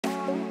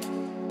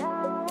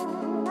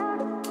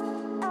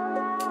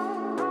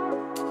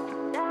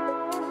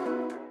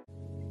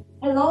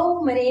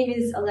Hello, my name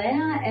is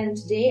Alana and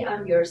today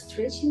I'm your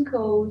stretching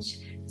coach.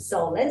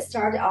 So let's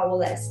start our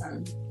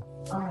lesson.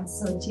 Alright,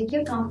 so take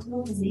your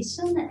comfortable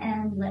position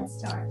and let's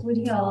start with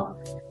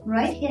your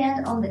right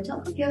hand on the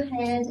top of your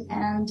head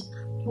and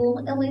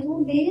pull a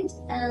little bit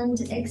and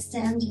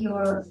extend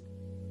your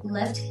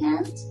left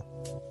hand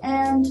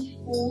and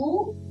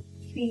pull,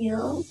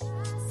 feel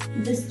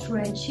the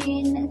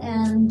stretching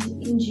and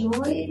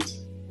enjoy it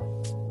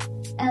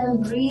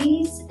and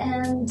breathe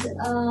and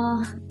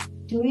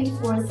do it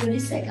for 30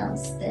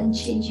 seconds. Then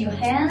change your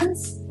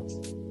hands.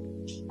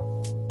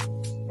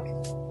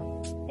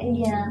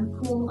 Again,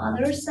 pull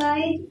other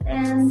side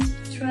and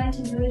try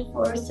to do it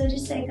for 30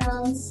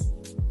 seconds.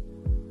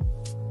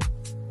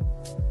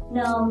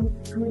 Now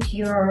put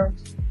your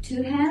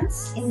two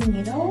hands in the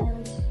middle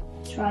and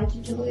try to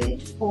do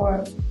it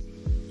for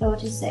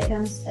 30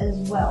 seconds as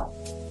well.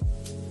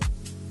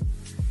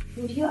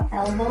 Put your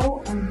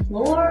elbow on the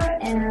floor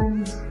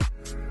and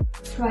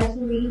try to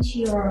reach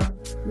your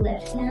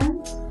left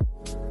hand.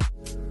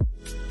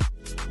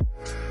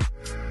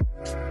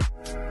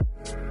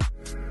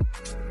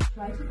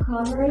 Try to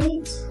cover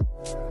it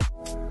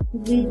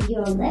with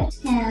your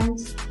left hand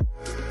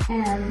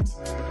and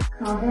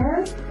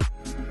cover.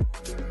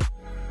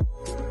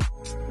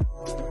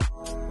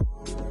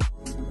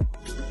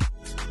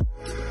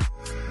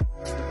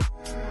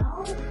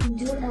 Now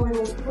do a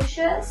little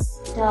pushes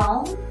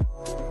down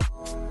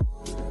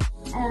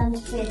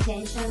and pay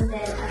attention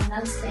that I'm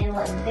not staying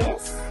like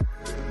this,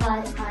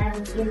 but I'm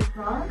in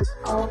front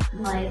of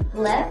my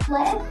left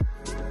leg,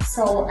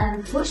 so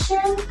I'm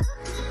pushing.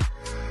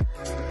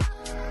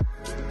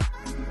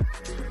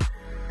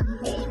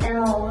 Okay,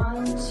 now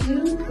 1,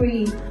 2,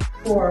 3,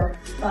 4,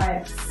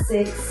 5,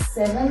 6,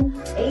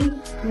 7, 8,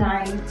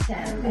 9,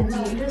 10. And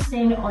I'm just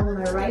staying on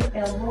my right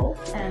elbow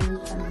and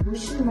I'm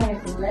pushing my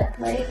left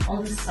leg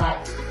on the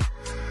side.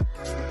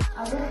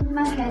 I will put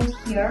my hand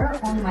here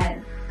on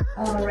my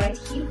right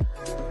hip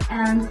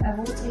and I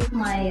will take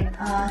my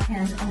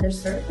hand on the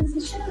third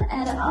position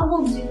and I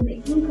will do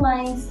the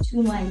inclines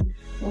to my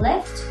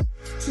left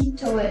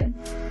tiptoe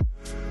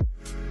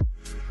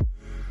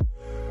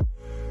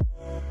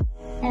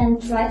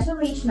and try to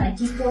reach my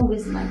tiptoe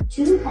with my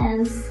two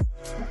hands.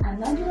 I'm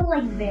not doing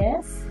like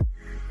this.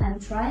 I'm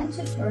trying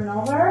to turn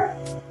over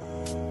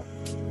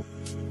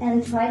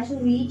and try to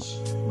reach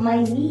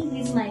my knee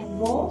with my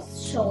both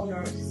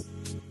shoulders.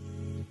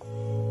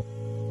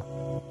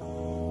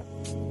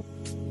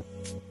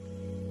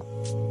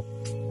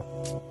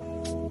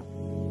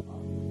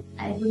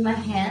 I put my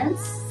hands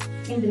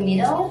in the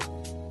middle.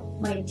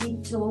 My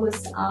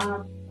tiptoes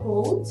are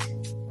pulled,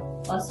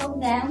 both of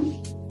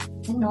them,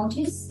 and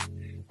notice.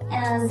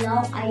 And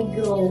now I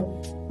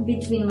go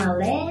between my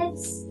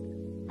legs.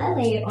 I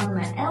lay on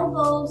my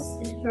elbows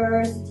at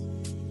first,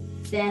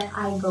 then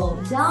I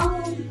go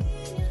down,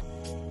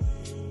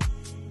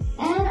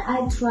 and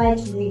I try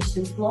to reach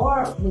the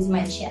floor with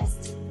my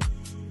chest.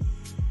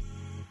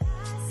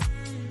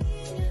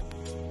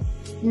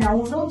 Now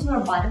we will do a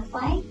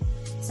butterfly.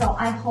 So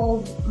I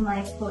hold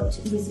my foot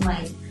with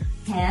my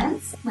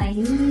hands, my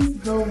knees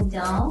go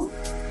down,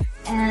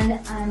 and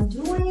I'm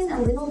doing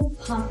a little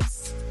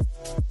pumps.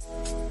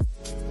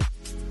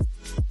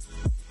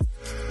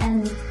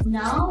 And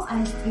now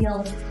I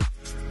feel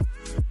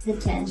the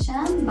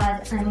tension,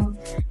 but I'm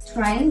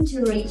trying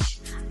to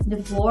reach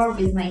the floor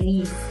with my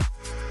knees.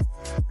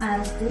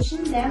 I'm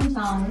pushing them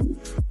down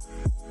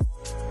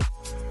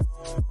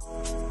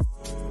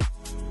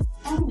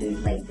and do it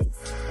like this.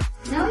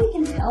 Now you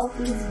can help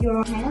with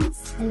your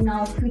hands and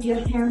now put your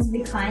hands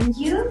behind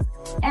you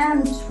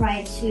and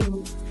try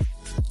to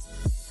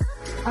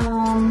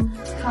come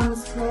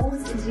as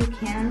close as you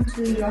can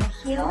to your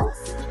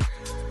heels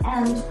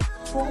and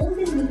hold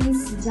the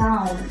knees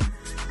down.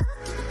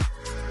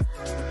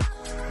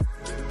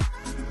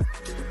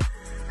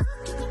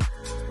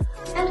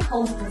 And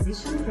hold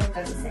position for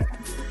 30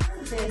 seconds.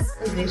 This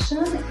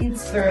position,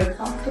 it's very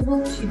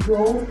comfortable to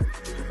go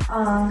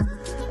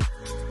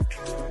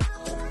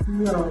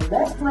your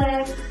left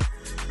leg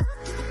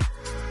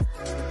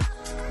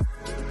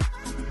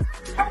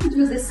and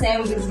do the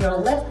same with your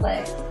left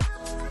leg.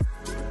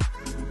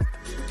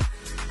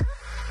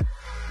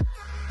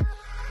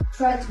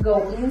 Try to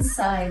go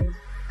inside.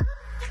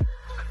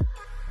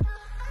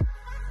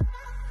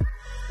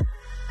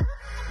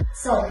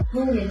 So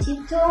pull your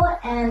tiptoe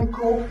and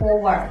go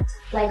forward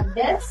like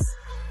this.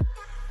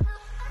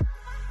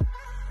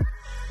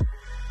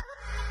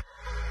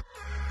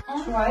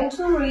 And try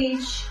to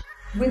reach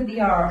with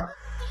your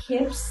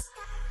hips,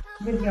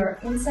 with your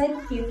inside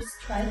hips,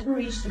 try to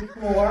reach the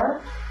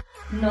floor,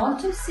 not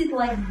to sit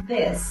like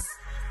this,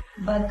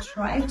 but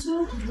try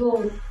to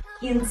go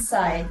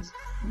inside,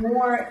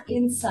 more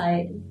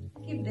inside.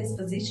 Keep this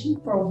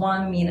position for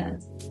 1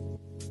 minute.